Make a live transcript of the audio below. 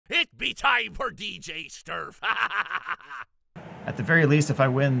It be time for DJ Sterf. At the very least, if I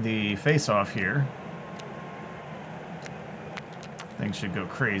win the face-off here, things should go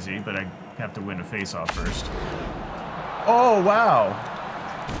crazy, but I have to win a face-off first. Oh, wow!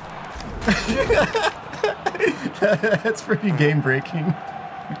 That's pretty game-breaking.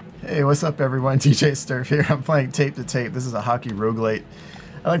 Hey, what's up everyone? DJ Sterf here. I'm playing Tape to Tape. This is a Hockey Roguelite.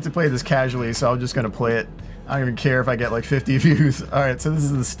 I like to play this casually, so I'm just going to play it. I don't even care if I get like 50 views. Alright, so this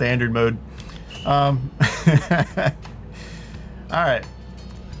is the standard mode. Alright.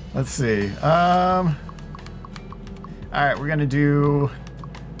 Let's see. Alright, we're going to do...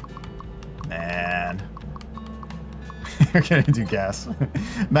 Man. We're going to do gas.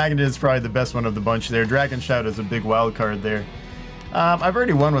 Magnet is probably the best one of the bunch there. Dragon Shout is a big wild card there. I've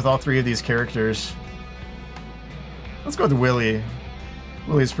already won with all three of these characters. Let's go with Willie.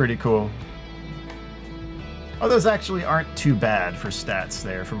 Willie's pretty cool. Oh, those actually aren't too bad for stats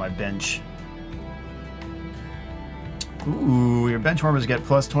there for my bench. Ooh, your bench warmers get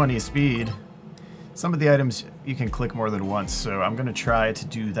plus 20 speed. Some of the items you can click more than once, so I'm going to try to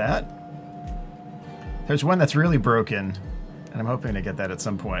do that. There's one that's really broken, and I'm hoping to get that at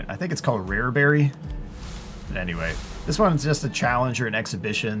some point. I think it's called Rare Berry. But anyway, this one's just a challenge or an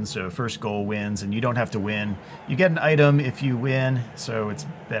exhibition, so first goal wins, and you don't have to win. You get an item if you win, so it's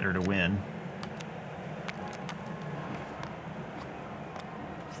better to win.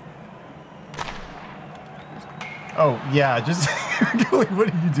 Oh, yeah, just... what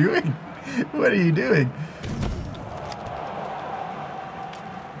are you doing? What are you doing?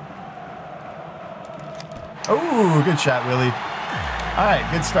 Oh, good shot, Willie. All right,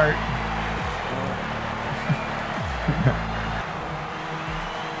 good start.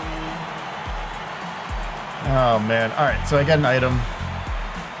 Oh, man. All right, so I get an item.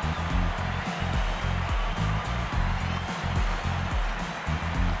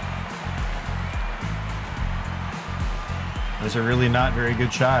 Those are really not very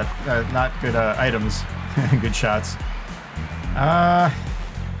good shot. Not good items. Good shots. I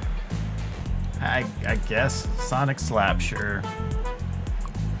guess Sonic Slap, sure.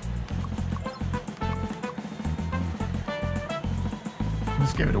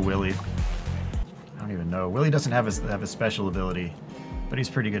 Let's give it to Willie. I don't even know. Willie doesn't have a special ability, but he's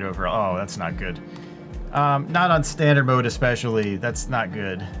pretty good overall. Oh, that's not good. Not on standard mode especially. That's not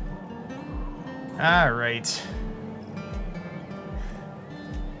good. All right.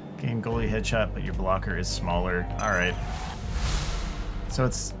 Game goalie headshot, but your blocker is smaller. All right. So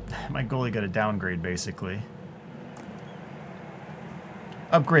it's... My goalie got a downgrade, basically.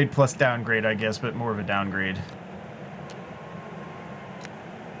 Upgrade plus downgrade, I guess, but more of a downgrade.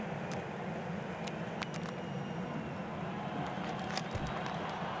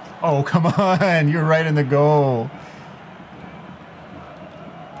 Oh, come on! You're right in the goal.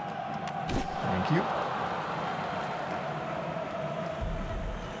 Thank you.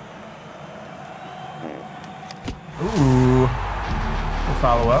 Ooh. We'll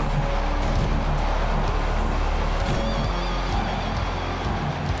follow up.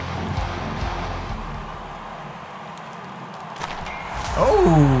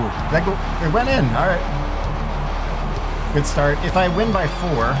 Oh, it went in. All right. Good start. If I win by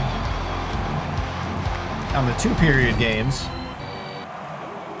 4 on the 2-period games,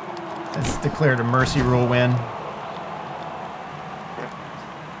 it's declared a mercy rule win.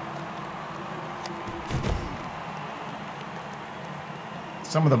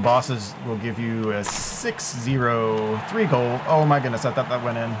 Some of the bosses will give you a 6-0 3-goal. Oh my goodness, I thought that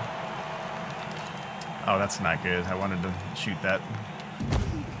went in. Oh, that's not good. I wanted to shoot that.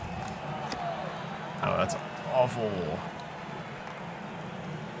 Oh, that's awful.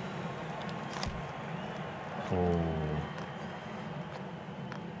 Oh.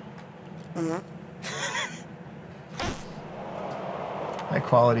 High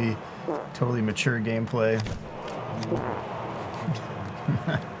quality, totally mature gameplay.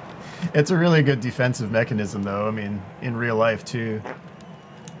 It's a really good defensive mechanism, though. I mean, in real life, too.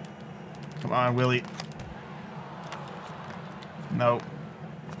 Come on, Willie. Nope.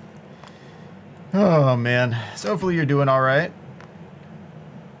 Oh, man. So hopefully you're doing all right.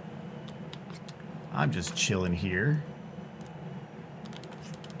 I'm just chilling here.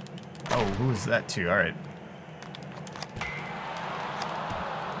 Oh, who is that to? All right.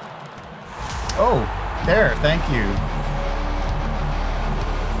 Oh, there. Thank you.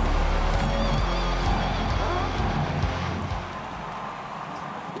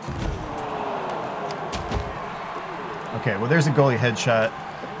 Okay, well, there's a goalie headshot.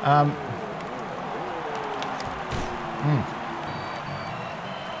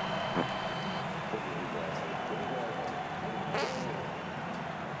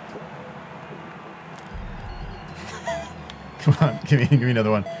 Come on, give me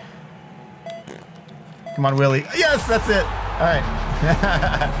another one. Come on, Willie. Yes, that's it. All right.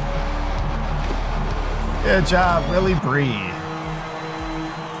 Good job, Willie Brie.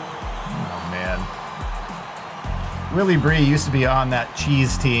 Oh, man. Willie Brie used to be on that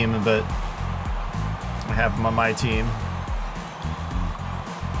cheese team, but I have him on my team.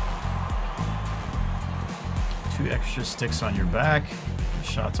 2 extra sticks on your back.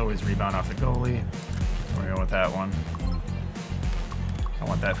 Shots always rebound off the goalie. We're going with that one. I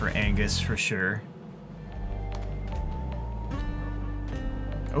want that for Angus for sure.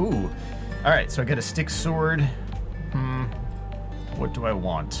 Ooh. Alright, so I get a stick sword. What do I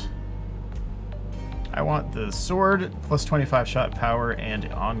want? I want the sword, plus 25 shot power, and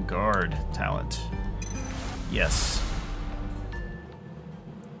on guard talent. Yes.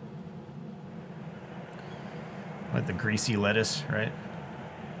 Like the greasy lettuce, right?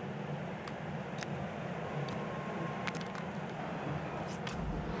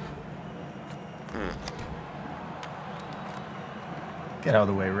 Get out of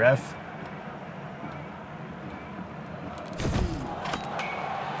the way, ref.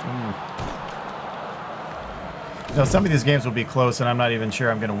 You know, some of these games will be close, and I'm not even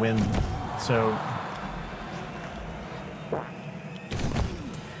sure I'm going to win. So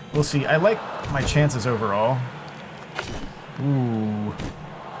we'll see. I like my chances overall. Ooh.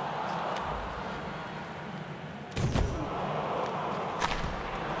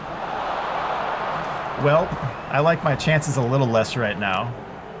 Well, I like my chances a little less right now.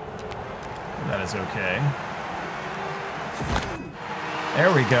 That is okay.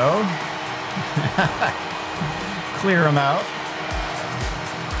 There we go. Clear them out.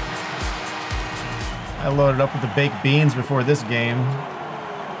 I loaded up with the baked beans before this game.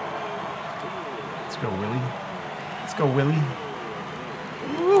 Let's go, Willie. Let's go, Willie.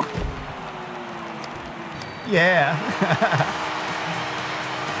 Woo. Yeah.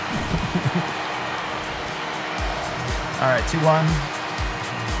 All right, 2-1.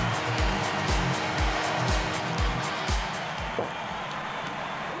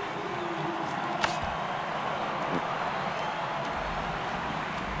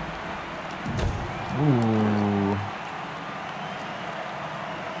 Ooh.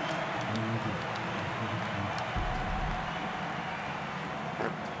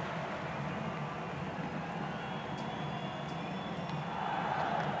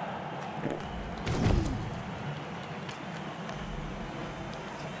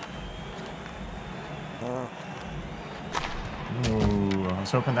 Ooh, I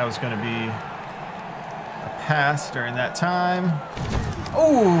was hoping that was going to be a pass during that time.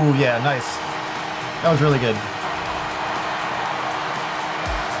 Oh, yeah, nice. That was really good.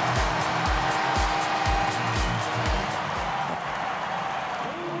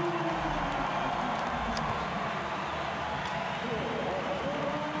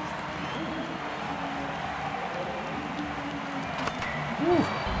 Whew.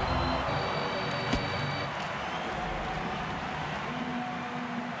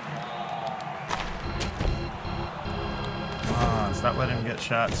 Come on, stop letting him get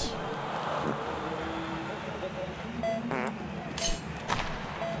shots.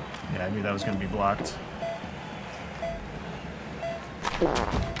 Yeah, I knew that was going to be blocked.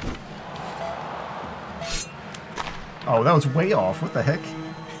 Oh, that was way off. What the heck?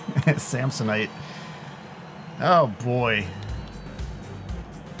 Samsonite. Oh, boy.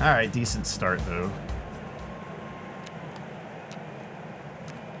 Alright, decent start, though.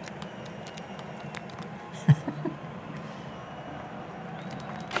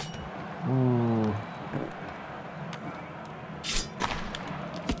 Ooh.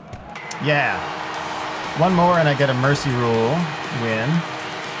 Yeah. One more and I get a mercy rule win.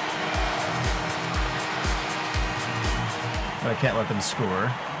 But I can't let them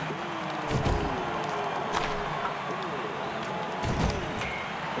score.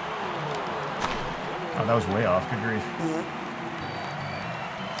 Oh, that was way off. Good grief.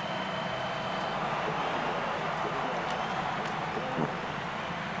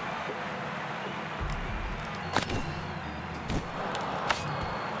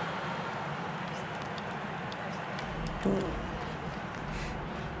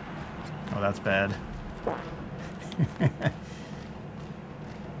 Oh, that's bad.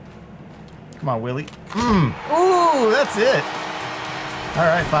 Come on, Willie. Ooh, that's it. All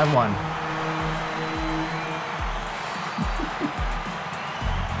right, 5-1.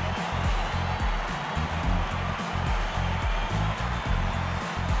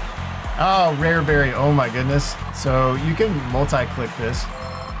 Oh, rare berry. Oh my goodness. So you can multi-click this.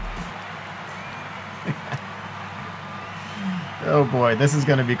 Oh boy, this is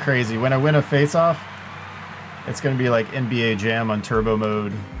going to be crazy. When I win a face-off, It's going to be like NBA Jam on turbo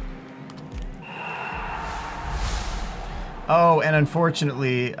mode. Oh, and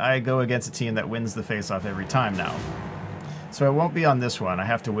unfortunately, I go against a team that wins the face-off every time now. So I won't be on this one. I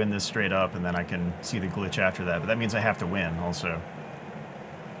have to win this straight up, and then I can see the glitch after that. But that means I have to win also.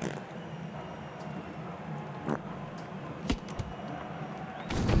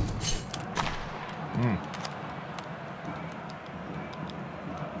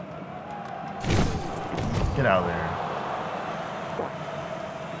 Get out of there.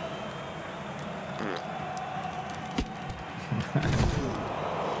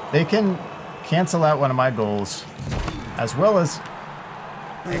 They can cancel out one of my goals, as well as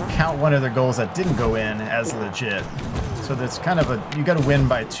count one of their goals that didn't go in as legit. So that's kind of a, you gotta win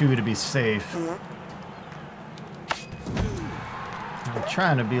by 2 to be safe. I'm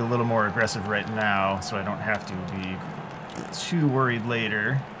trying to be a little more aggressive right now, so I don't have to be too worried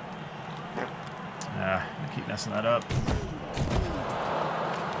later. I keep messing that up.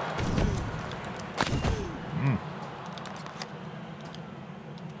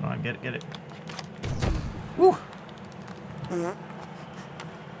 Come on, get it, get it. Woo! No.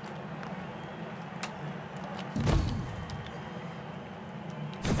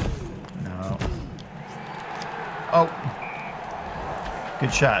 Oh!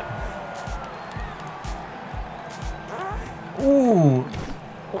 Good shot. Ooh!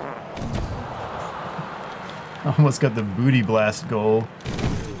 Almost got the booty blast goal.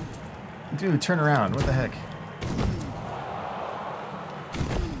 Dude, turn around. What the heck?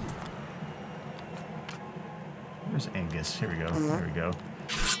 Where's Angus? Here we go. There we go.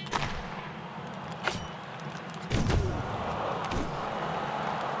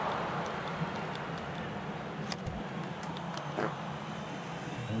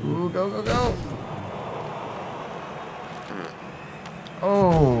 Ooh, go, go, go!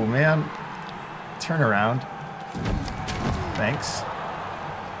 Oh, man. Turn around. Thanks.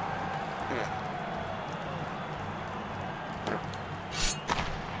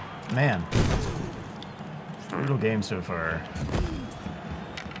 Man. Brutal game so far.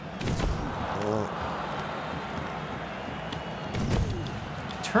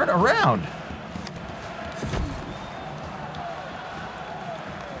 Turn around!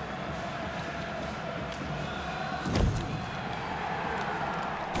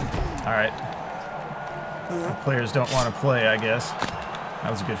 Alright. The players don't want to play, I guess.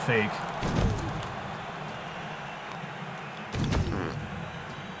 That was a good fake.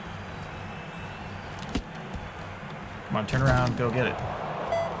 Come on, turn around, go get it.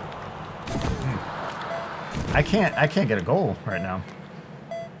 I can't get a goal right now.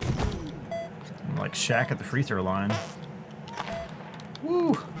 I'm like Shaq at the free throw line.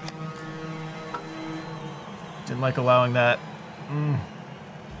 Woo! Didn't like allowing that.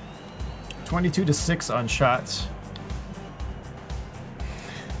 22-6 on shots.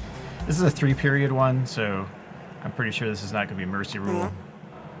 This is a 3-period one, so I'm pretty sure this is not going to be mercy rule.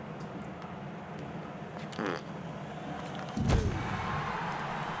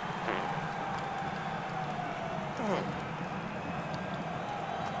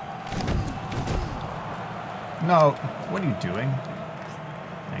 No, what are you doing?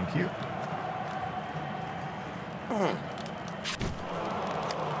 Thank you.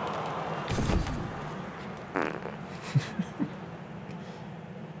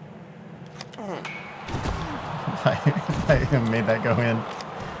 I made that go in.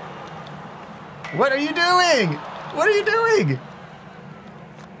 What are you doing? What are you doing?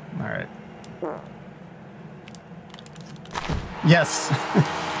 All right. Yes.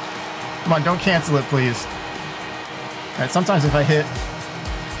 Come on, don't cancel it, please. All right, sometimes if I hit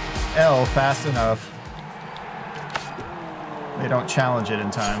L fast enough, they don't challenge it in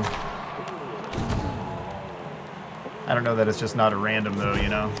time. I don't know that it's just not a random, though, you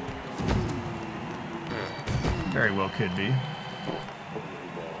know? Very well could be.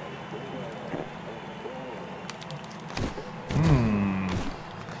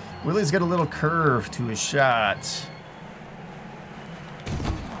 Willie's got a little curve to his shot.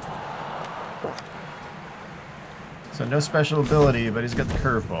 So no special ability, but he's got the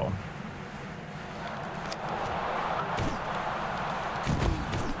curveball.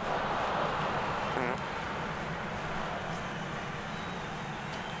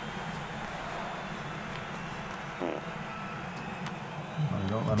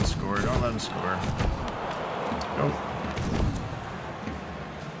 Don't let him score. Don't let him score. Go.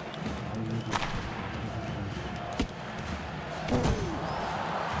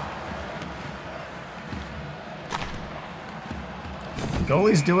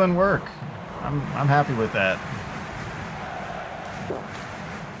 Goalie's doing work. I'm happy with that.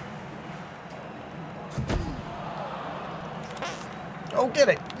 Oh, get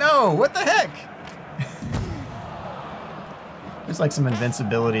it! No! What the heck? There's like some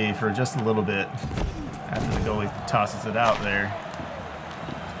invincibility for just a little bit after the goalie tosses it out there.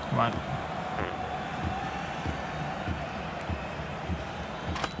 Come on.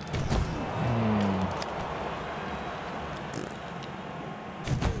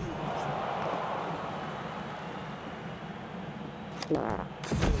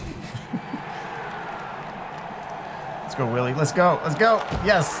 Let's go, Willie. Let's go. Let's go.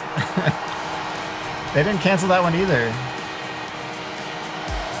 Yes. They didn't cancel that one either.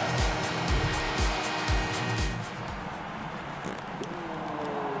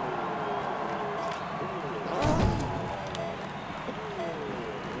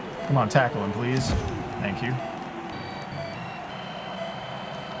 Come on, tackle him, please. Thank you.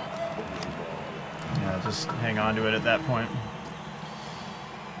 Yeah, just hang on to it at that point.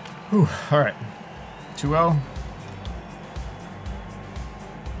 Whew. All right. 2-0.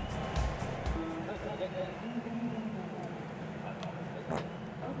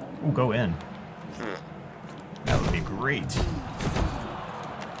 Ooh, go in. That would be great.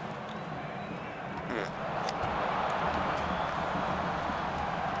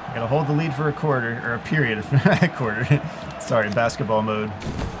 Gotta hold the lead for a quarter, or a period of a quarter. Sorry, basketball mode.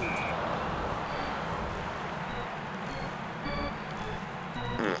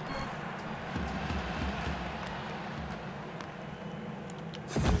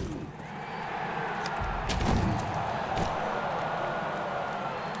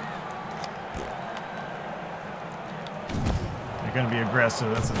 They're gonna be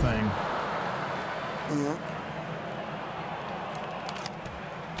aggressive, that's the thing.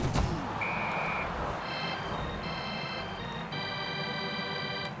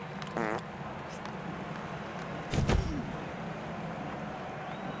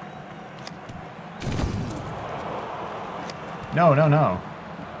 No, no, no.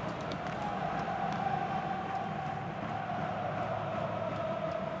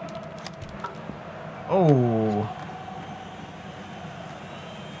 Oh.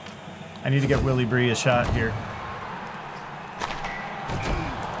 I need to get Willie Brie a shot here.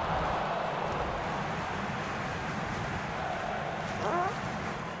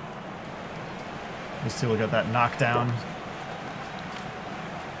 We still got that knockdown.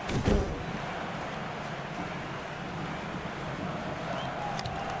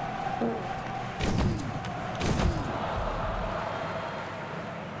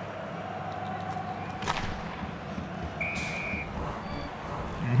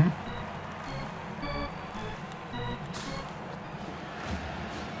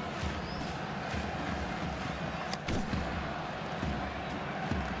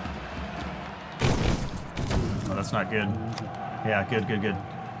 That's not good. Yeah, good, good, good.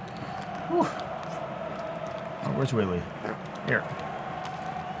 Whew. Oh, where's Willie? Here.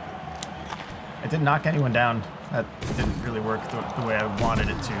 It didn't knock anyone down. That didn't really work the way I wanted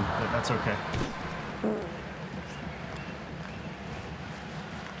it to, but that's okay.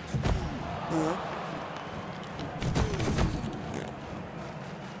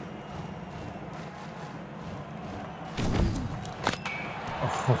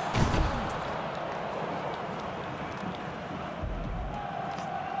 Oh.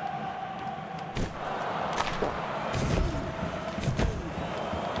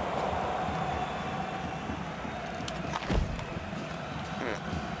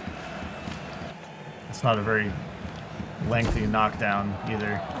 It's not a very lengthy knockdown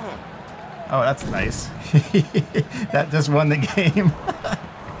either. Oh, that's nice. That just won the game.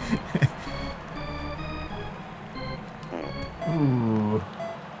 Ooh.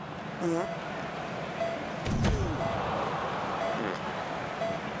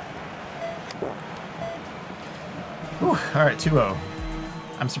 Whew. All right, 2-0.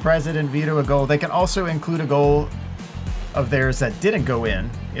 I'm surprised they didn't veto a goal. They can also include a goal of theirs that didn't go in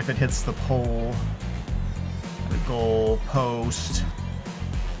if it hits the pole. The goal post,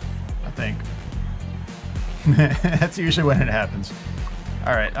 I think. That's usually when it happens.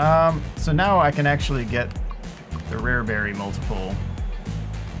 All right, so now I can actually get the rare berry multiple.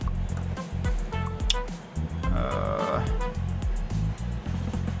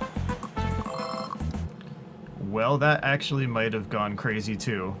 Well, that actually might have gone crazy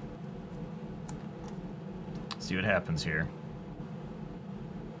too. Let's see what happens here.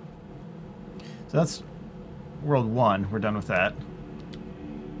 So that's World 1, we're done with that.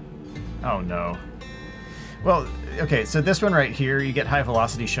 Oh no. Well, okay, so this one right here, you get high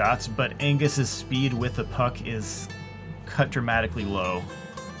velocity shots, but Angus's speed with the puck is cut dramatically low.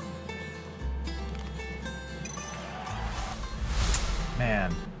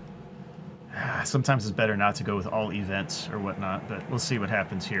 Man. Sometimes it's better not to go with all events or whatnot, but we'll see what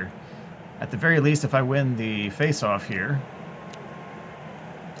happens here. At the very least, if I win the face-off here,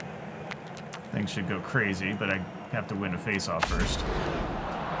 things should go crazy, but I have to win a face-off first.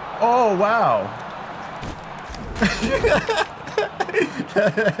 Oh, wow!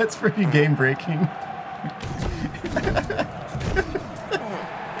 That's pretty game-breaking.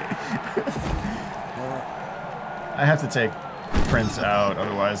 I have to take Prince out,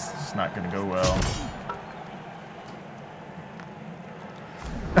 otherwise it's not going to go well.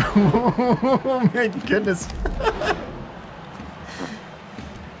 Oh my goodness.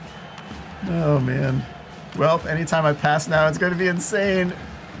 Oh man. Well, anytime I pass now, it's going to be insane.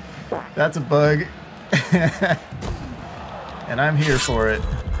 That's a bug. And I'm here for it.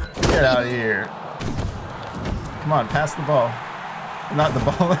 Get out of here. Come on, pass the ball. Not the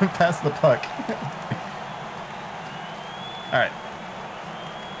ball, pass the puck. Alright.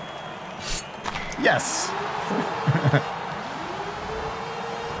 Yes!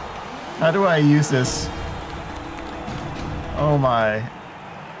 How do I use this? Oh my.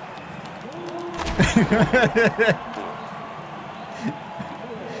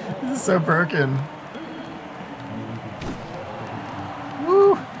 This is so broken.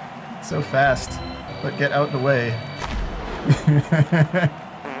 Woo! So fast. But get out the way.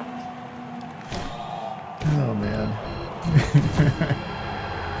 Oh man.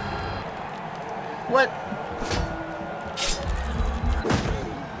 What?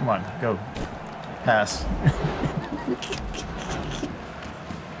 Come on, go. Pass.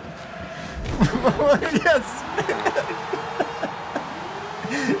 Yes!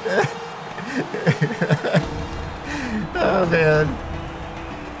 Oh man.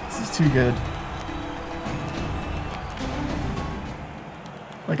 This is too good.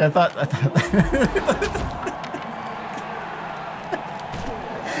 Like I thought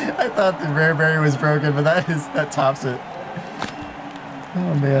I thought the rare berry was broken, but that tops it.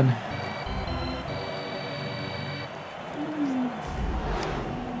 Oh man.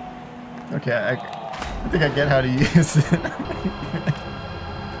 Okay, I think I get how to use it.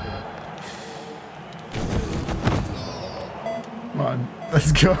 Come on,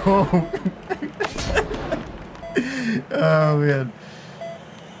 let's go. Oh man.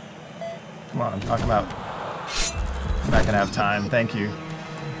 Come on, knock him out. I'm not gonna have time, thank you.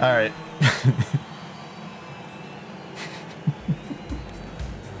 Alright.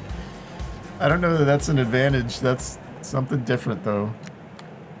 I don't know that that's an advantage. That's something different, though.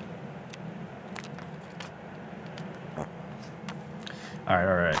 Alright,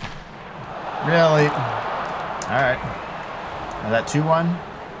 alright. Really? Alright. Is that 2-1?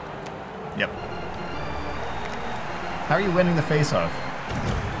 Yep. How are you winning the face-off?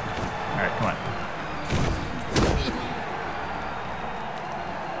 Alright, come on.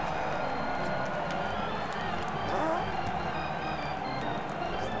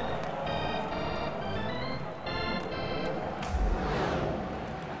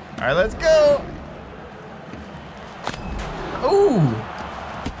 Alright, let's go! Ooh!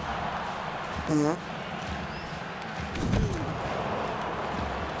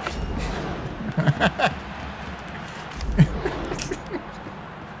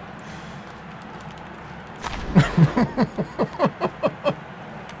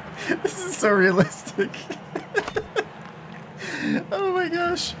 This is so realistic. Oh my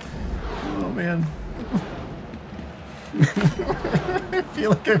gosh. Oh man. I feel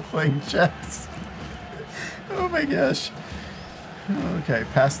like I'm playing chess. Oh my gosh. Okay,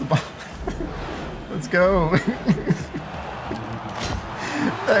 pass the ball. Let's go.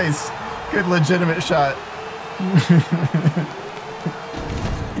 Nice. Good legitimate shot. Oh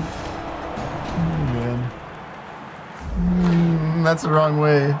man. That's the wrong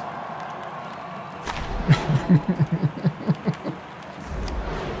way.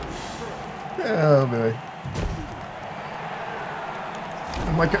 Oh boy.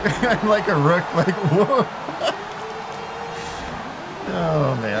 I'm like a rook, like whoa.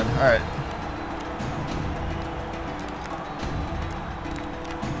 Oh man. Alright.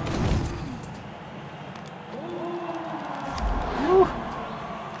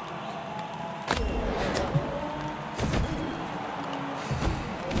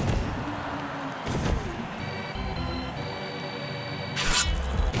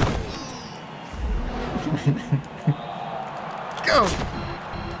 Go!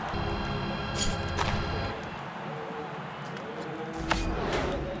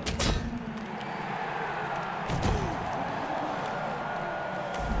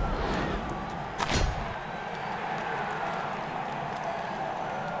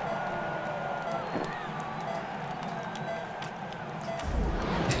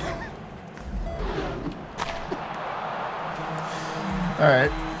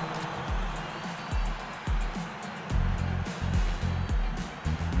 Alright.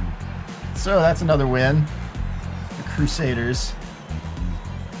 So that's another win. The Crusaders.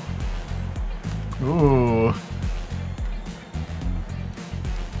 Ooh. I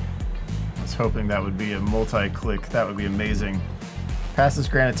was hoping that would be a multi-click. That would be amazing. Passes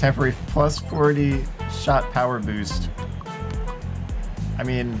grant a temporary plus 40 shot power boost. I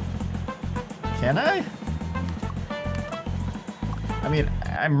mean, can I? I mean,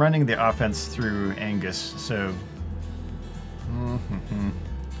 I'm running the offense through Angus, so...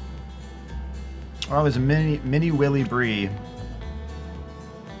 Oh, there's a mini Willie Brie.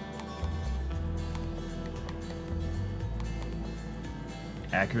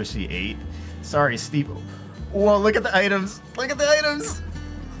 Accuracy 8. Sorry, Steve. Whoa, look at the items. Look at the items.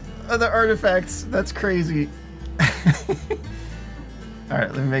 The artifacts. That's crazy.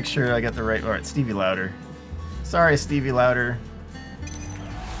 Alright, let me make sure I got the right... Alright, Stevie Lauder. Sorry, Stevie Lauder.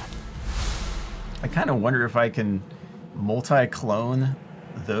 I kind of wonder if I can multi-clone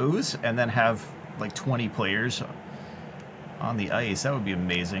those and then have like 20 players on the ice. That would be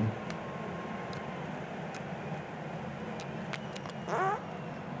amazing.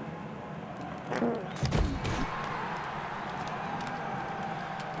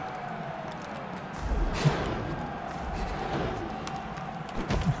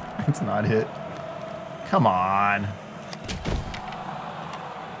 It's not hit. Come on.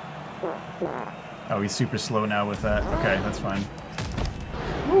 Oh, he's super slow now with that. Okay, that's fine.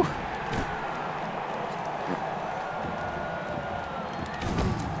 Whew.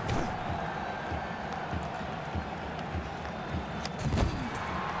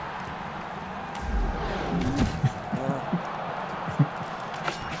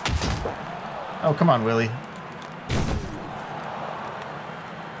 Oh, come on, Willie.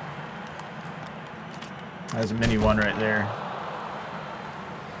 There's a mini one right there.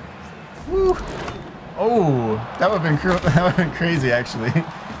 Woo! Oh, that would have been crazy, actually.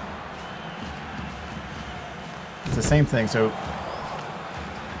 It's the same thing, so...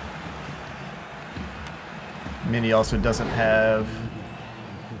 Mini also doesn't have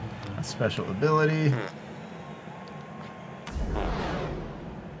a special ability.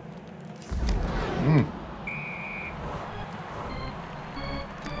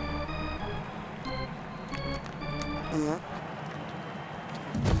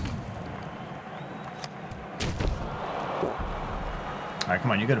 Alright,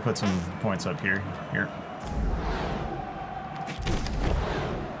 come on, you gotta put some points up here. Here.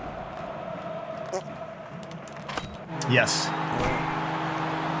 Yes.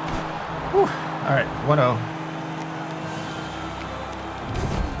 Whew. Alright, 1-0.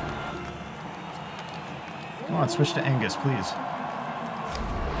 Come on, switch to Angus, please.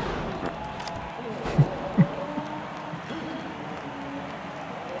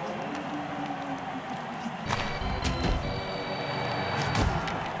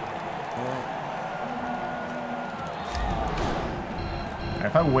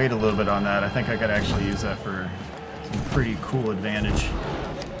 If I wait a little bit on that, I think I could actually use that for some pretty cool advantage.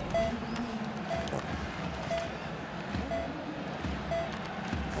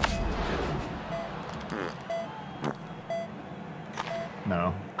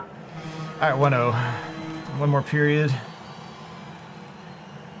 No. Alright, 1-0. One more period.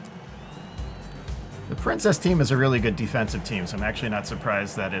 The Princess team is a really good defensive team, so I'm actually not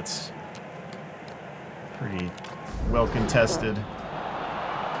surprised that it's pretty well contested.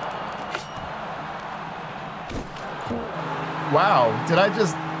 Wow, did I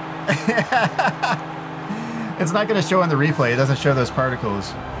just... It's not going to show in the replay. It doesn't show those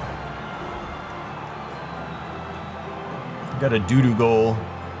particles. Got a doo-doo goal.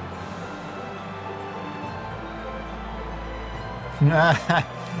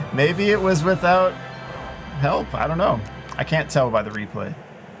 Maybe it was without help. I don't know. I can't tell by the replay.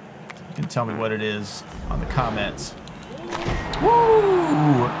 You can tell me what it is on the comments.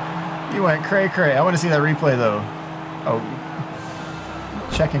 Woo! You went cray-cray. I want to see that replay, though. Oh.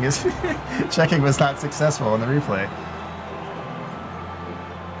 Checking is checking was not successful on the replay.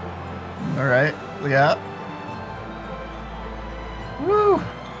 All right, yeah. Woo!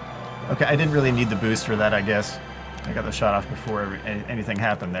 Okay, I didn't really need the boost for that, I guess. I got the shot off before anything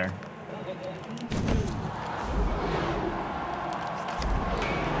happened there.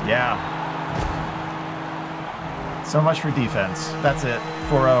 Yeah. So much for defense. That's it.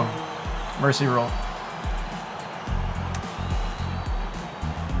 4-0. Mercy roll.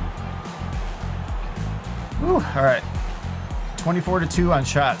 Whew, all right. 24-2 on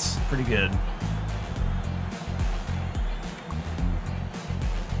shots. Pretty good.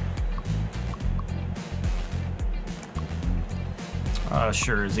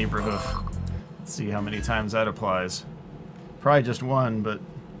 Sure, zebra hoof. Let's see how many times that applies. Probably just one, but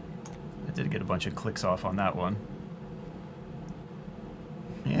I did get a bunch of clicks off on that one.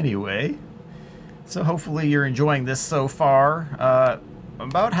 Anyway, so hopefully you're enjoying this so far. I'm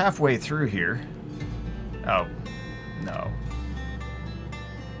about halfway through here. Oh, no.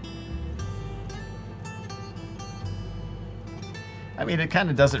 I mean, it kind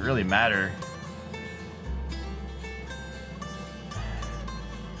of doesn't really matter.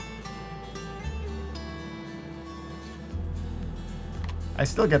 I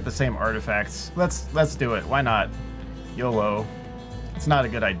still get the same artifacts. Let's do it. Why not? YOLO. It's not a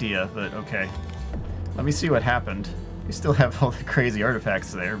good idea, but okay. Let me see what happened. You still have all the crazy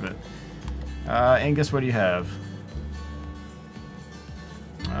artifacts there, but... Angus, what do you have?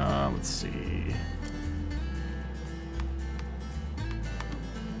 Let's see.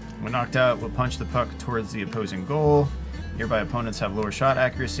 When knocked out, we'll punch the puck towards the opposing goal. Nearby opponents have lower shot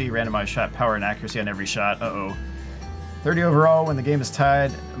accuracy, randomized shot power and accuracy on every shot. Uh-oh. 30 overall when the game is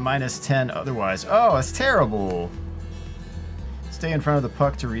tied, minus 10 otherwise. Oh, that's terrible. Stay in front of the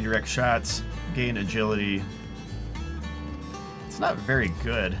puck to redirect shots, gain agility. It's not very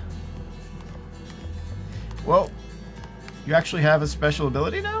good. Well, you actually have a special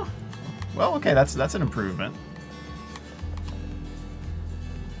ability now? Well, okay, that's an improvement.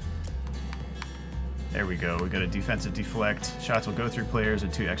 There we go. We got a defensive deflect. Shots will go through players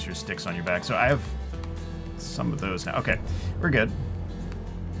and 2 extra sticks on your back. So I have some of those now. Okay, we're good.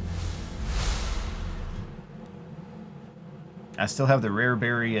 I still have the rare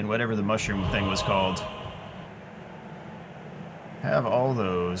berry and whatever the mushroom thing was called. Have all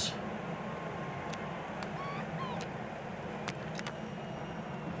those.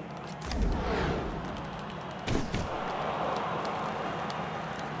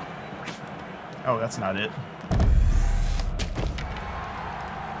 Oh, that's not it.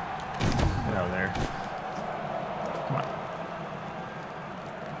 Get out of there. Come on.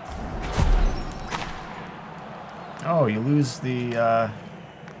 Oh, you lose the,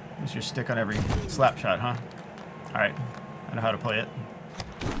 lose your stick on every slap shot, huh? Alright. I know how to play it.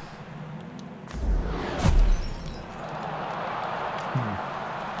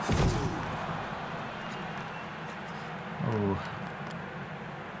 Oh.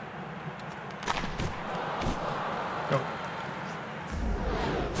 Go.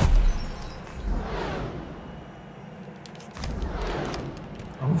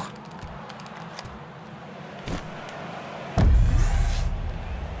 Oh.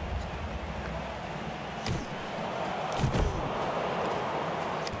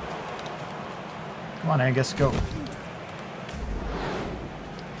 Come on, Angus, go.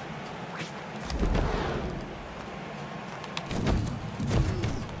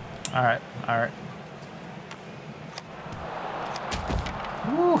 All right, all right.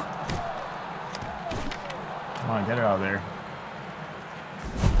 Woo! Come on, get it out of there.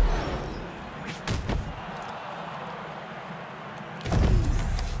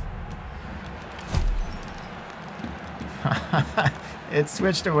 It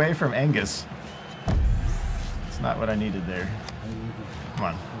switched away from Angus. It's not what I needed there. Come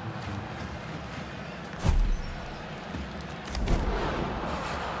on.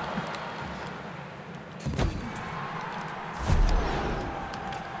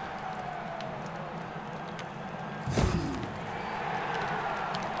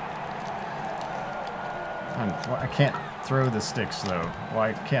 I can't throw the sticks, though.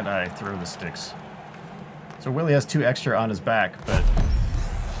 Why can't I throw the sticks? So Willie has 2 extra on his back, but...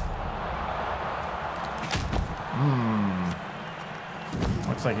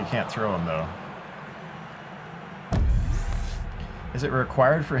 Looks like he can't throw them, though. Is it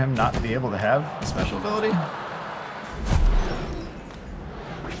required for him not to be able to have a special ability?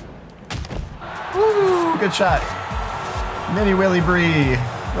 Woo! Good shot. Mini Willie Brie.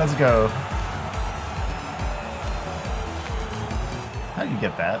 Let's go. How do you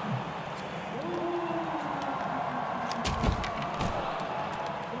get that?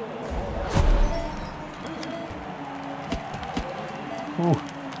 Ooh.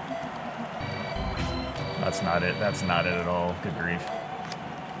 That's not it. That's not it at all. Good grief.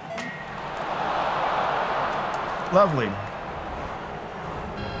 Lovely.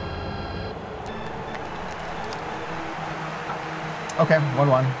 Okay,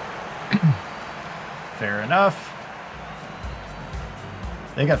 1-1. Fair enough.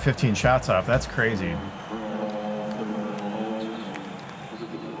 They got 15 shots off. That's crazy.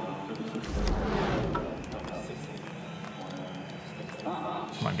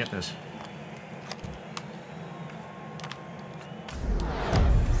 Come on, get this.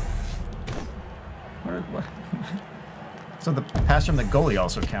 What? So the pass from the goalie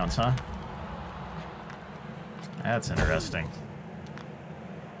also counts, huh? That's interesting.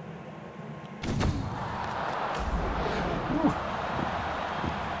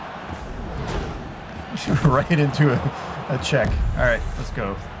 Right into a check. All right, let's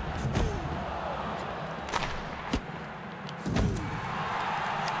go.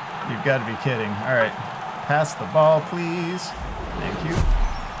 You've got to be kidding. All right, pass the ball, please. Thank you.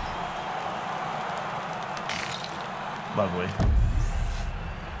 Lovely.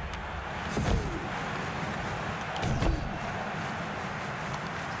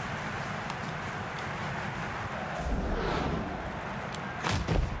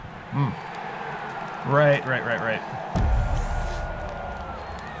 Right.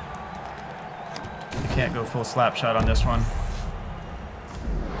 You can't go full slap shot on this one.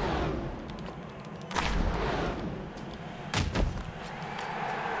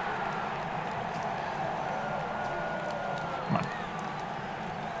 Come on.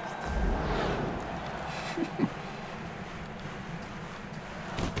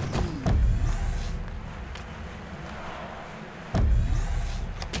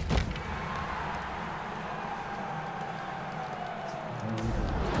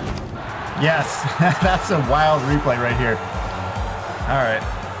 Yes, that's a wild replay right here. All right.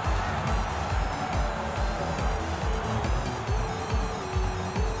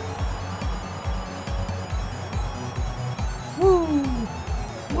 Woo!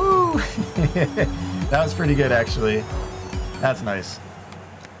 Woo! That was pretty good, actually. That's nice.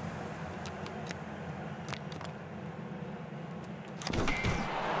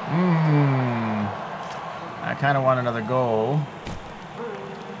 I kind of want another goal.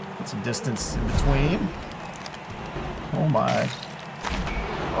 Some distance in between. Oh my.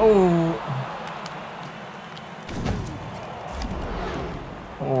 Oh,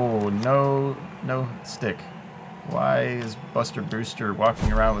 no stick. Why is Buster Brewster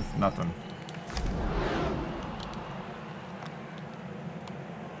walking around with nothing?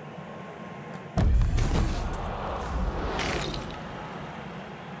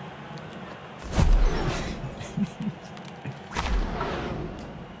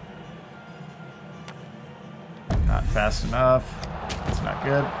 Fast enough. That's not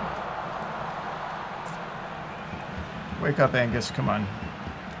good. Wake up, Angus. Come on.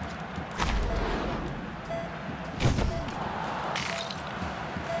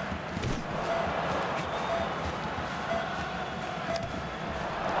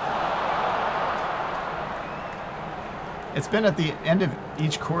 It's been at the end of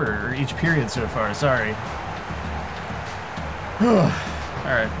each quarter, or each period so far. Sorry. All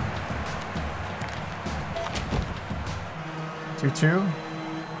right. 2-2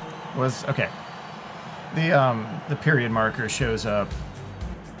 was okay. The period marker shows up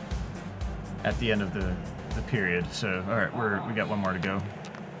at the end of the period. So all right, we got one more to go.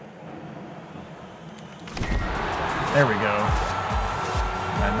 There we go.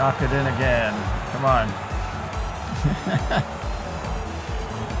 And I knock it in again. Come on.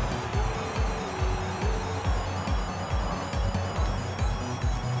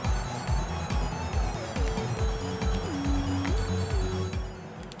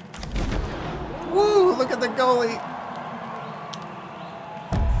 Woo! Look at the goalie.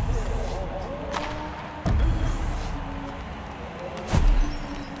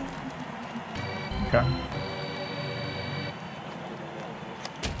 Okay.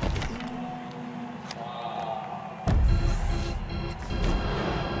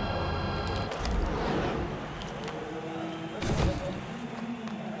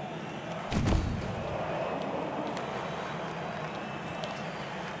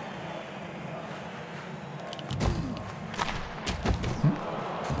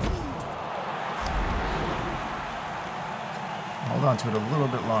 Hold on to it a little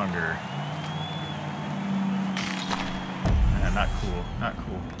bit longer. Not cool. Not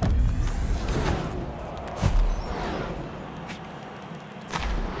cool.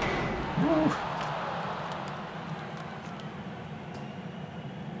 Woo.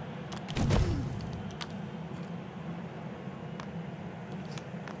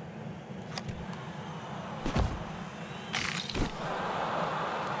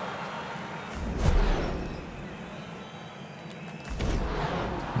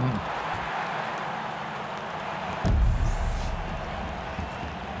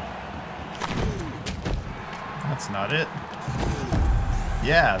 That's not it.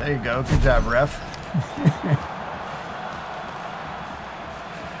 Yeah, there you go. Good job, ref.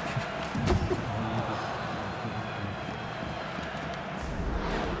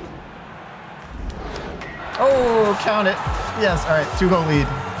 Oh, count it. Yes, all right, 2-goal lead.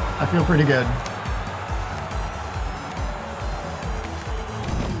 I feel pretty good.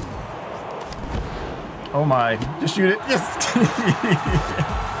 Oh my. Just shoot it. Yes!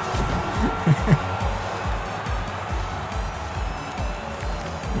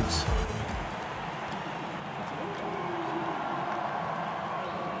 Oops.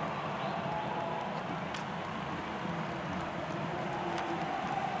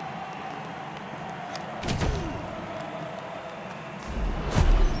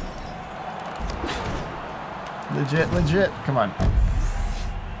 Legit, legit. Come on.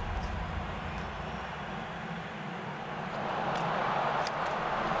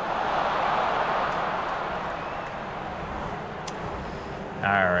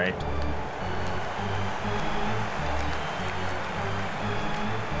 All right.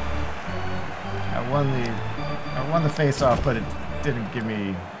 I won the face-off, but it didn't give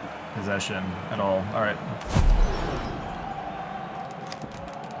me possession at all. All right.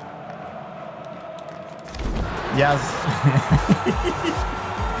 Yes.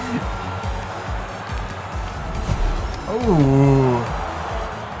 Oh.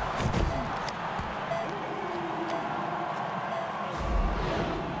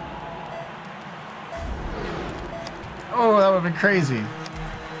 Oh, that would have been crazy.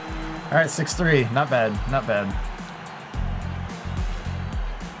 All right, 6-3. Not bad. Not bad.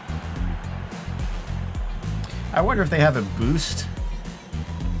 I wonder if they have a boost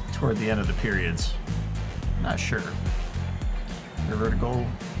toward the end of the periods. Not sure. River to go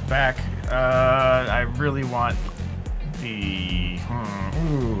back. I really want the...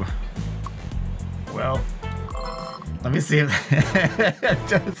 Ooh. Well, let me see if that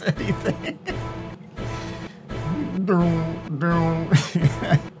does anything.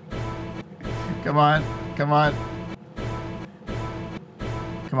 Come on. Come on.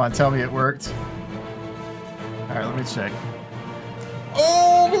 Come on, tell me it worked. Alright, let me check.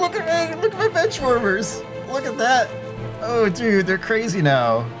 Oh, look at me! Look at my bench warmers! Look at that! Oh, dude, they're crazy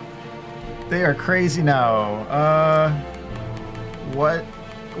now. They are crazy now. What?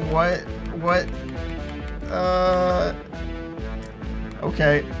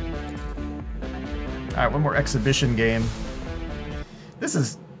 Okay. Alright, one more exhibition game. This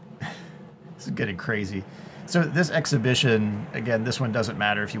is getting crazy. So this exhibition, again, this one doesn't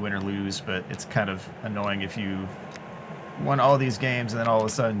matter if you win or lose, but it's kind of annoying if you won all these games and then all of a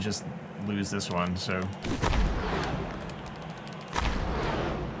sudden just lose this one, so...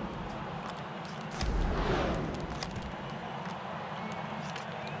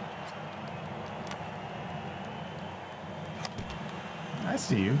 I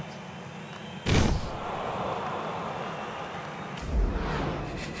see you.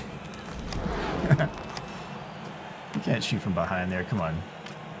 You can't shoot from behind there, come on.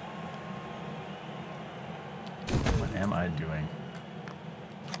 What am I doing?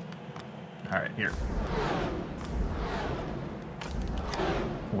 Alright, here.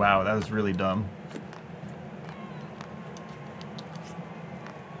 Wow, that was really dumb.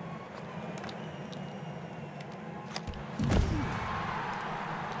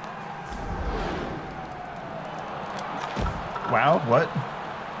 Wow, what?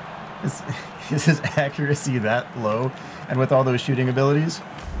 Is his accuracy that low? And with all those shooting abilities?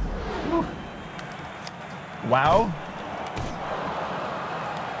 Whew. Wow.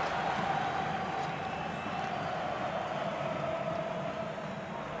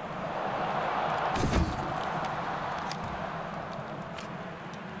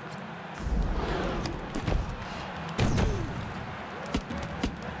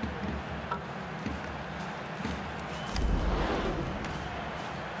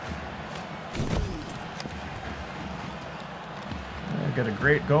 Got a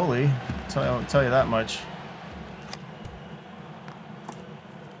great goalie, I'll tell you that much.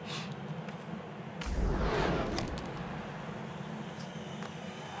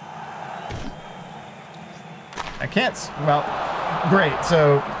 I can't, well, great,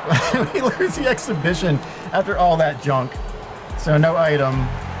 so we lose the exhibition after all that junk. So no item.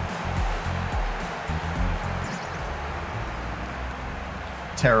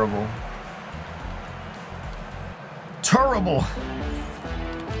 Terrible. Terrible!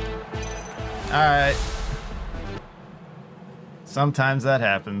 Alright. Sometimes that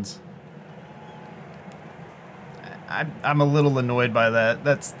happens. I'm a little annoyed by that.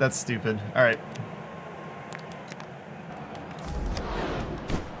 That's stupid. Alright.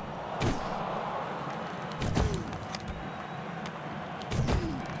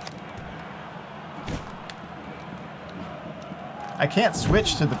 I can't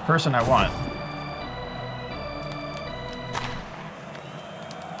switch to the person I want.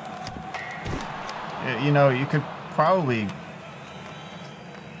 You know, you could probably,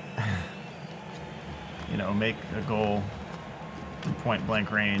 you know, make a goal from point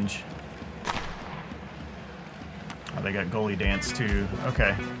blank range. Oh, they got goalie dance too.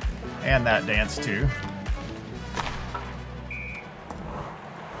 Okay. And that dance too.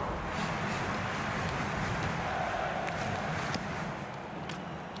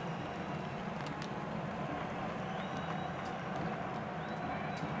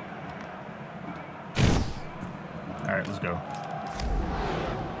 All right, let's go.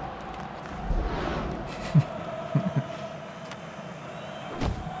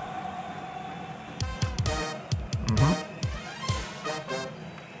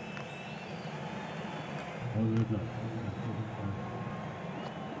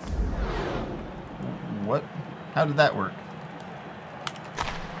 What? How did that work?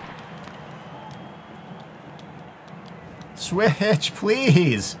 Switch,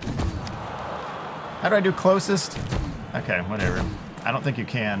 please! How do I do closest? Okay, whatever. I don't think you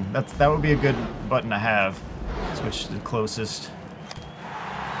can. That would be a good button to have. Switch to the closest.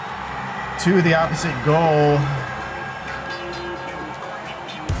 To the opposite goal.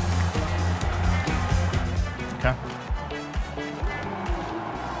 Okay.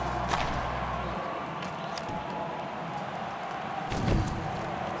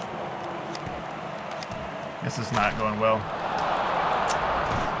 This is not going well.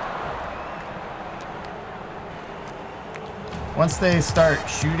 Once they start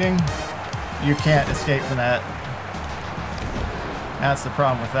shooting, you can't escape from that. That's the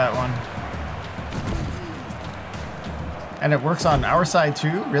problem with that one. And it works on our side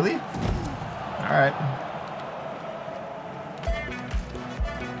too? Really? Alright.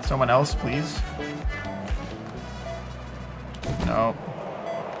 Someone else, please. No.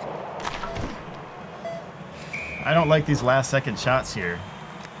 I don't like these last second shots here.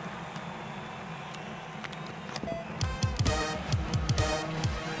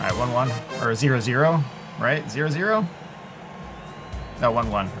 Alright, 1-1. Or 0-0, right? 0-0? No,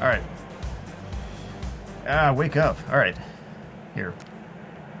 1-1. Alright. Ah, wake up. Alright. Here.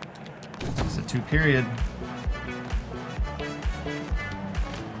 It's a 2 period.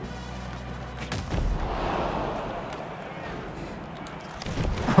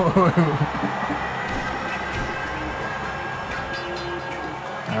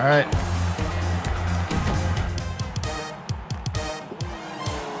 Alright.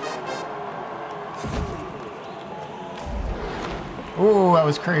 Ooh, that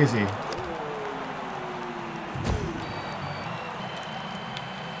was crazy.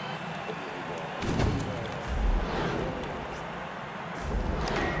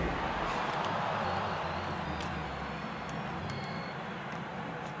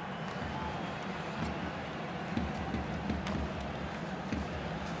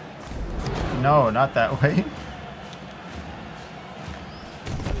 No, not that way.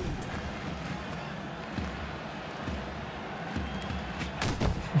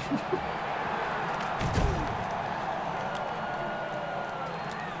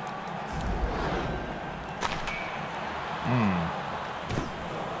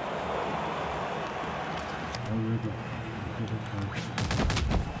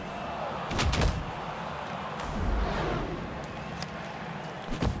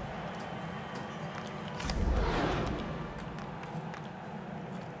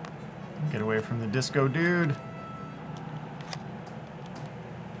 Get away from the disco dude.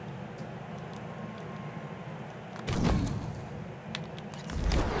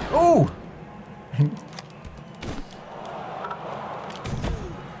 Oh!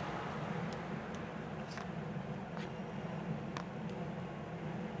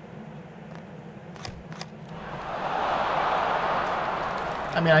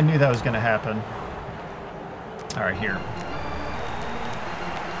 I mean, I knew that was going to happen. All right, here.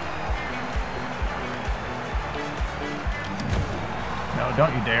 No,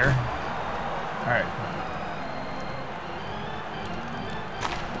 don't you dare. All right.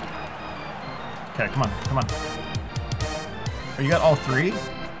 Okay, come on, come on. Oh, you got all 3?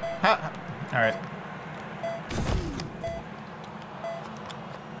 How? All right.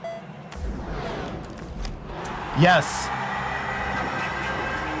 Yes.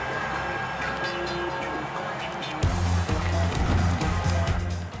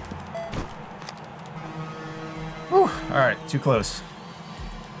 Whew. All right, too close.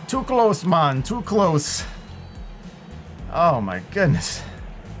 Too close, man. Too close. Oh my goodness.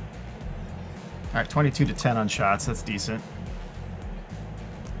 All right, 22-10 on shots. That's decent.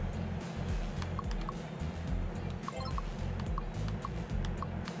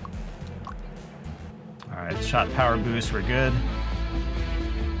 All right, shot power boost. We're good.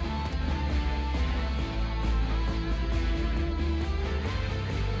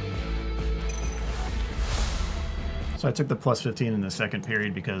 So I took the plus 15 in the second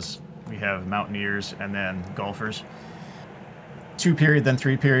period because we have Mountaineers and then Golfers. 2 period, then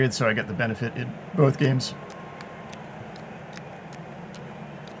 3 period, so I get the benefit in both games.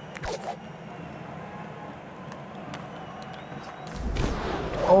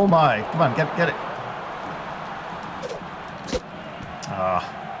 Oh my, come on, get it.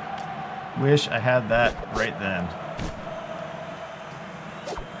 Wish I had that right then.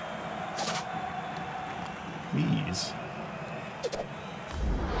 Please.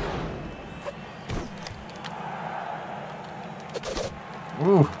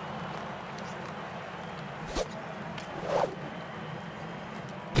 Ooh.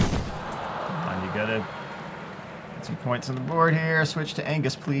 Come on, you gotta get some points on the board here. Switch to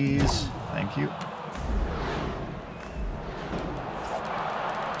Angus, please. Thank you.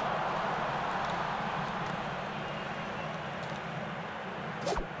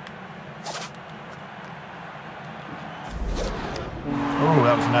 Oh,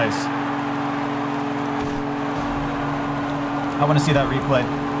 that was nice. I want to see that replay.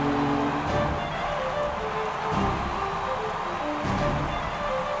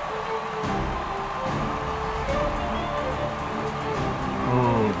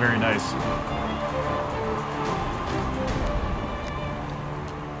 Oh, very nice.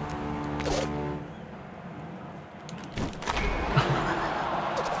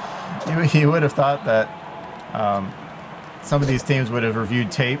 You would have thought that some of these teams would have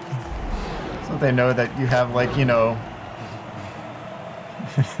reviewed tape so they know that you have, like, you know,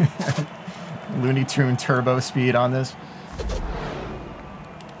 Looney Tune turbo speed on this.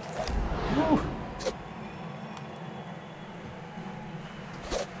 Woo.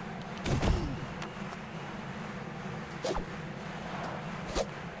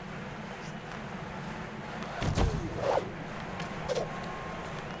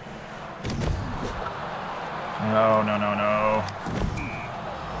 No, no, no, no.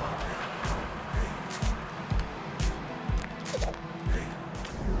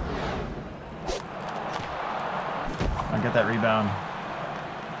 I'll get that rebound.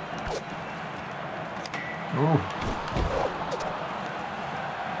 Ooh.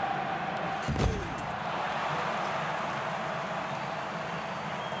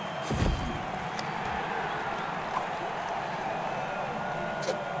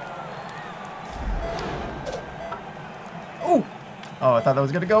 Ooh. Oh, I thought that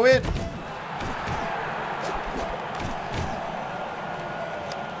was gonna go in.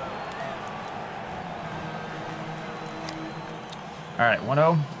 All right,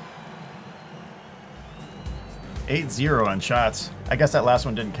 1-0. 8-0 on shots. I guess that last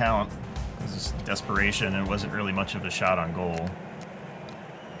one didn't count. It was just desperation and it wasn't really much of a shot on goal.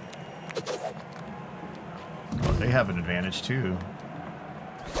 Oh, they have an advantage too.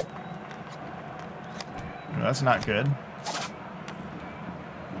 No, that's not good.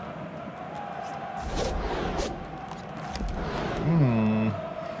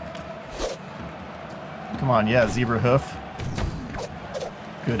 Come on, yeah, zebra hoof.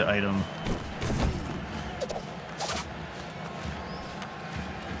 Good item.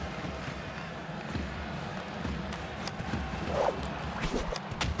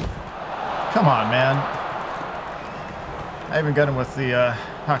 Come on, man. I even got him with the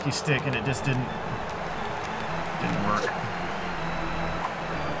hockey stick and it just didn't work.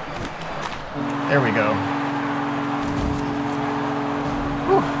 There we go.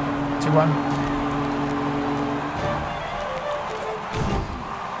 Whew. 2-1.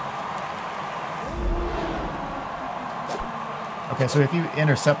 Okay, so if you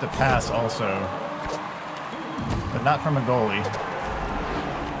intercept a pass also, but not from a goalie.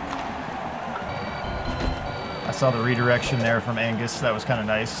 I saw the redirection there from Angus. That was kind of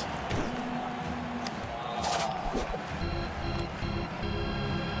nice.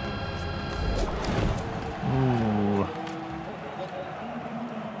 Ooh.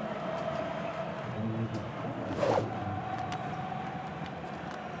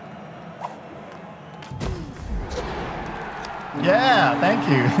 Yeah, thank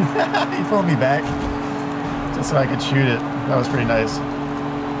you. He pulled me back just so I could shoot it. That was pretty nice.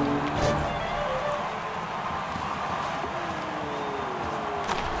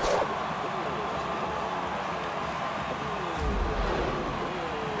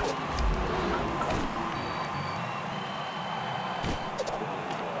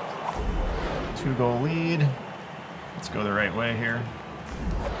 Two-goal lead. Let's go the right way here.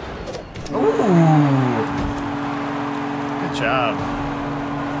 Ooh! Good job.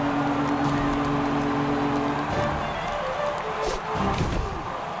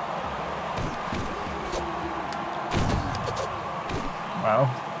 Wow.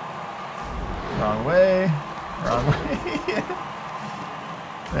 Wrong way. Wrong way.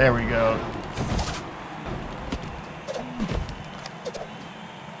 There we go.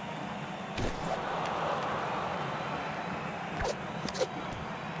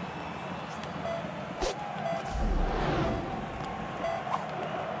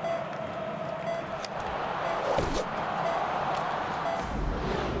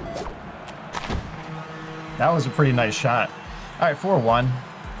 That was a pretty nice shot. All right, 4-1.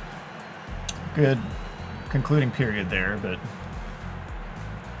 Good concluding period there, but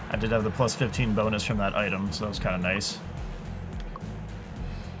I did have the plus 15 bonus from that item, so that was kind of nice.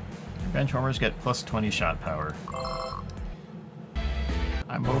 Benchwarmers get plus 20 shot power.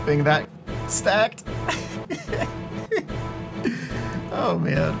 I'm hoping that stacked. Oh,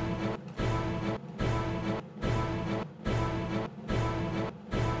 man.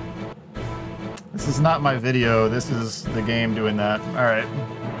 This is not my video, this is the game doing that. Alright.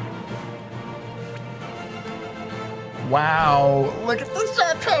 Wow, look at the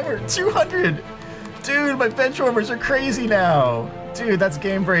shot power! 200! Dude, my benchwarmers are crazy now! Dude, that's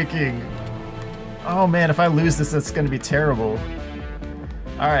game breaking. Oh man, if I lose this, that's gonna be terrible.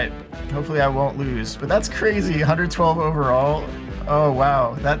 Alright, hopefully I won't lose. But that's crazy, 112 overall. Oh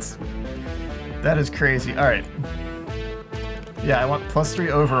wow, that is crazy. Alright. Yeah, I want plus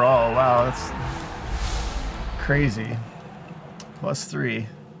 3 overall. Wow, that's crazy. Plus 3.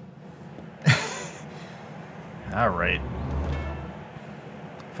 Alright.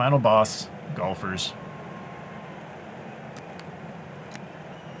 Final boss, golfers.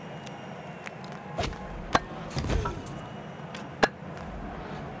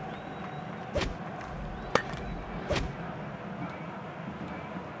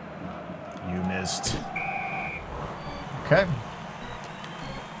 You missed. Okay.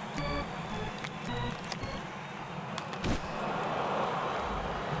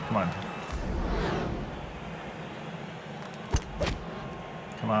 Come on.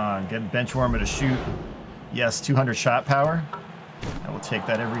 Come on, get Benchwarmer to shoot. Yes, 200 shot power. I will take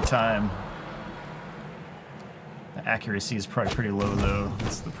that every time. The accuracy is probably pretty low though.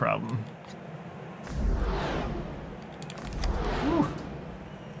 That's the problem. Whew.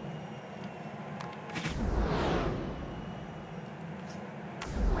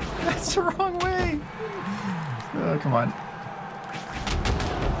 That's the wrong way. Oh, come on.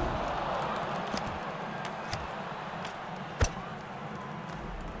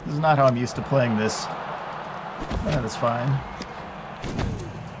 This is not how I'm used to playing this. That is fine.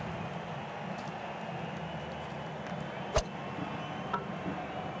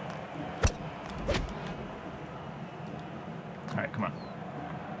 Alright, come on.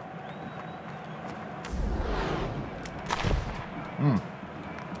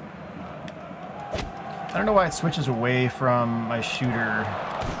 I don't know why it switches away from my shooter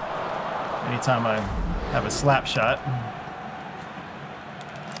anytime I have a slap shot.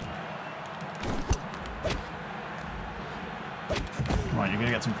 Come on, you're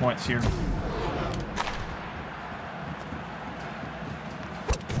gonna get some points here.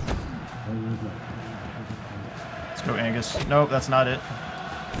 Let's go, Angus. Nope, that's not it.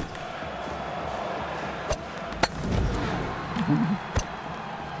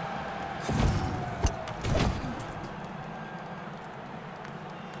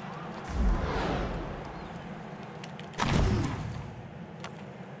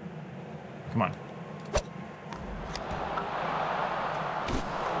 Come on.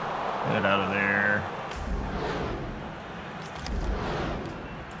 Get it out of there.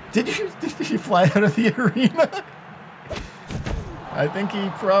 Did you fly out of the arena? I think he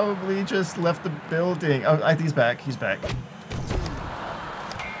probably just left the building. Oh, he's back. He's back.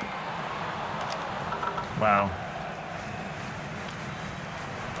 Wow.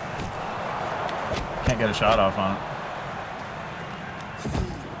 Can't get a shot off on it.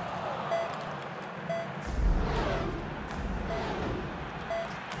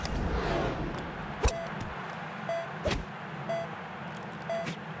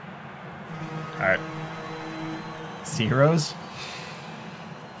 Alright. Zeros?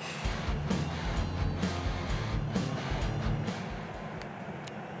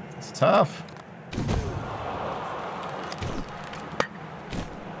 It's tough.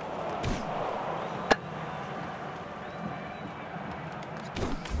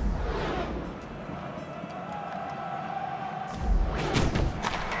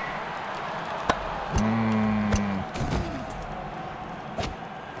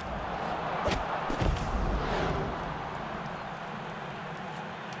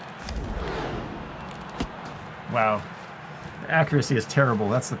 Wow. The accuracy is terrible.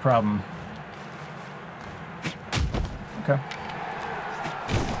 That's the problem. Okay.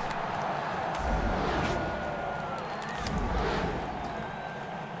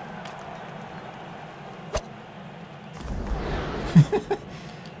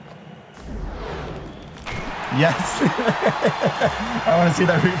 Yes! I want to see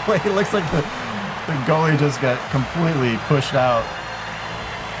that replay. It looks like the goalie just got completely pushed out.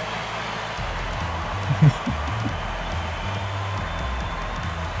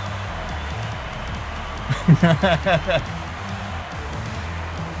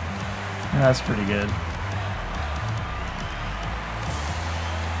 That's pretty good.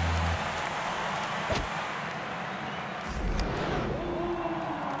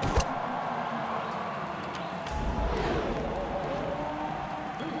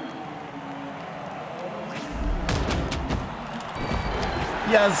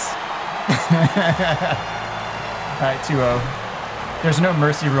 Yes! Alright, 2-0. There's no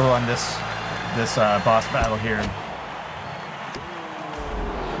mercy rule on this boss battle here.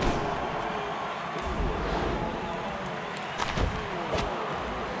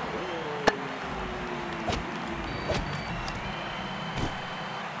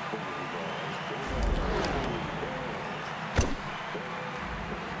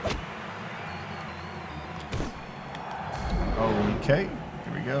 Okay,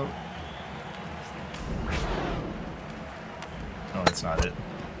 here we go. Oh, that's not it.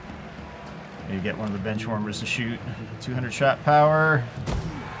 You get one of the bench warmers to shoot. 200 shot power.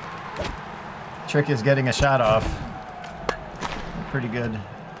 Trick is getting a shot off. Pretty good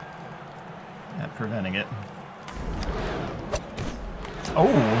at preventing it. Oh!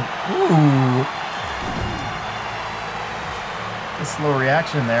 Ooh! A slow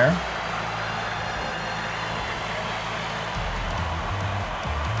reaction there.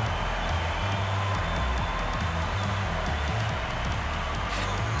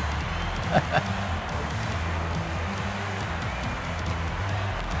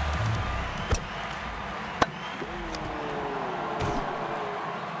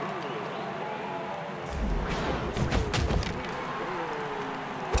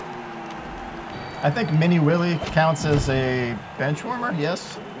 I think Mini Willie counts as a bench warmer,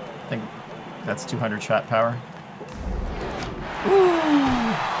 yes? I think that's 200 shot power. Ooh!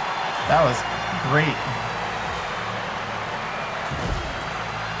 That was great.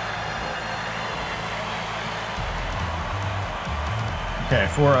 Okay,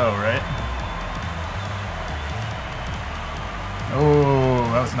 4-0, right? Oh,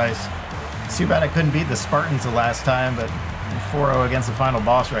 that was nice. It's too bad I couldn't beat the Spartans the last time, but 4-0 against the final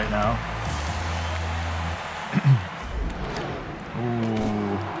boss right now.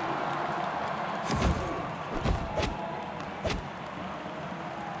 Ooh.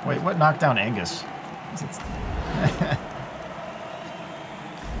 Wait, what knocked down Angus?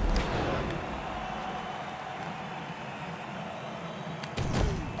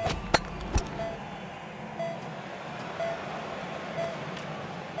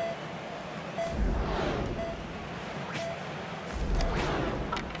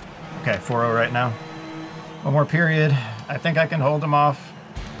 Okay, 4-0 right now. One more period. I think I can hold him off.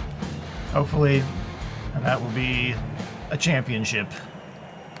 Hopefully. And that will be a championship.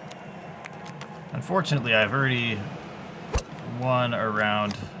 Unfortunately, I've already won a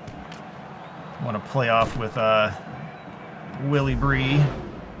round. I want to play off with Willie Brie.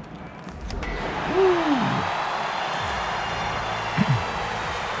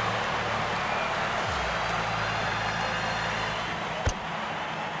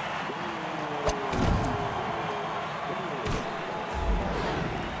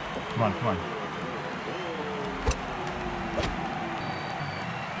 Come on, come on.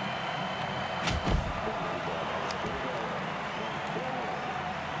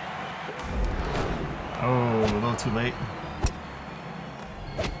 Oh, a little too late.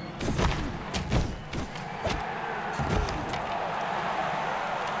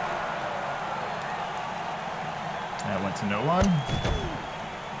 That went to no one.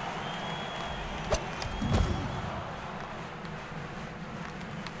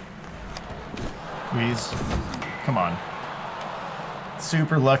 Please. Come on.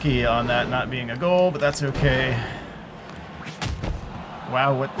 Super lucky on that not being a goal, but that's okay.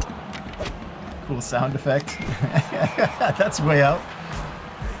 Wow, what cool sound effect. That's way out.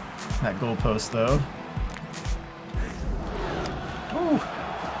 That goal post, though. Ooh.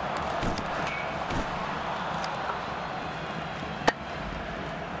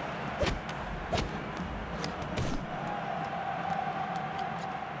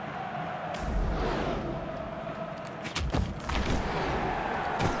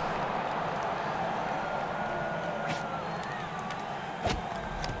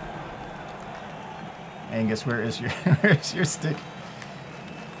 Angus, where's your stick?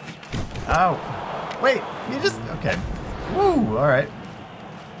 Ow. Wait, you just... Okay. Woo, alright.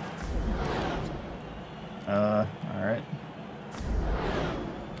 Alright.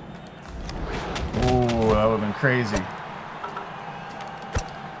 crazy.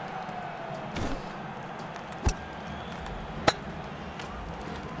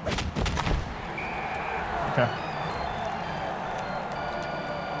 Okay.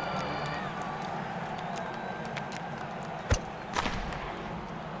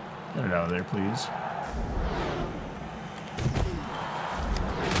 Get it out of there, please.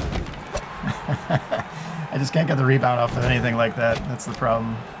 I just can't get the rebound off of anything like that. That's the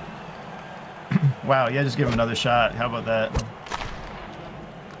problem. Wow, yeah, just give him another shot. How about that?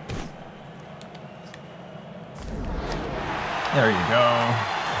 There you go.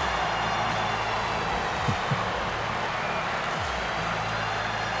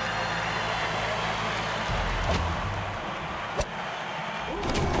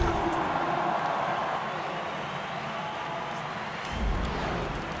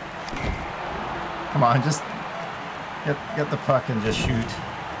 Come on, just get the puck and just shoot.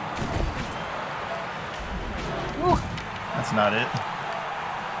 Woo. That's not it.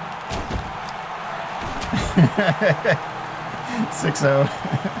 6-0.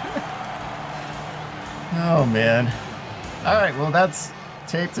 Oh, man. All right, well, that's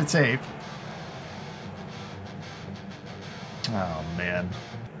tape to tape. Oh, man.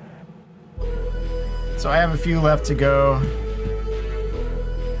 So I have a few left to go.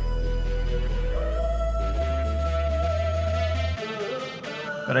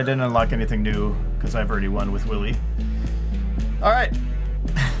 But I didn't unlock anything new because I've already won with Willie. All right.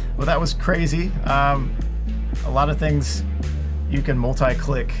 Well, that was crazy. A lot of things you can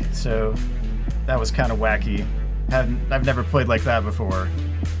multi-click, so that was kind of wacky. I've never played like that before.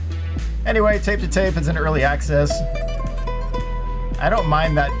 Anyway, Tape to Tape is in early access. I don't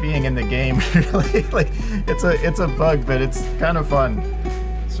mind that being in the game, really. Like, it's a bug, but it's kind of fun.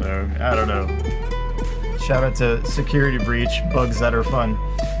 So, I don't know. Shout out to Security Breach, bugs that are fun.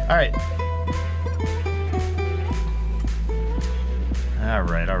 All right.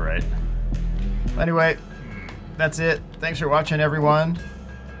 All right. Anyway, that's it. Thanks for watching, everyone.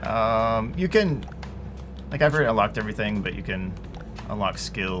 You can, like, I've already unlocked everything, but you can unlock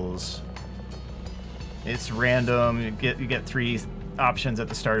skills. It's random. You get 3 options at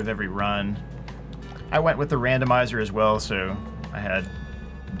the start of every run. I went with the randomizer as well, so I had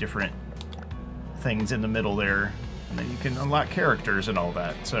different things in the middle there, and then you can unlock characters and all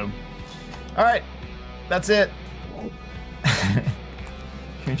that. So, all right, that's it.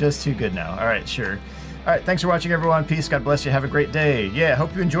 You're just too good now. All right, sure. All right, thanks for watching, everyone. Peace. God bless you. Have a great day. Yeah,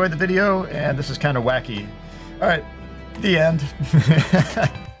 hope you enjoyed the video, and this is kind of wacky. All right, the end.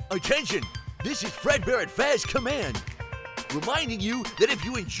 Attention, this is Fredbear at Faz Command, reminding you that if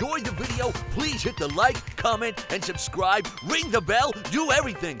you enjoyed the video, please hit the like, comment, and subscribe, ring the bell, do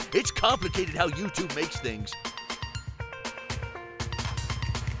everything. It's complicated how YouTube makes things.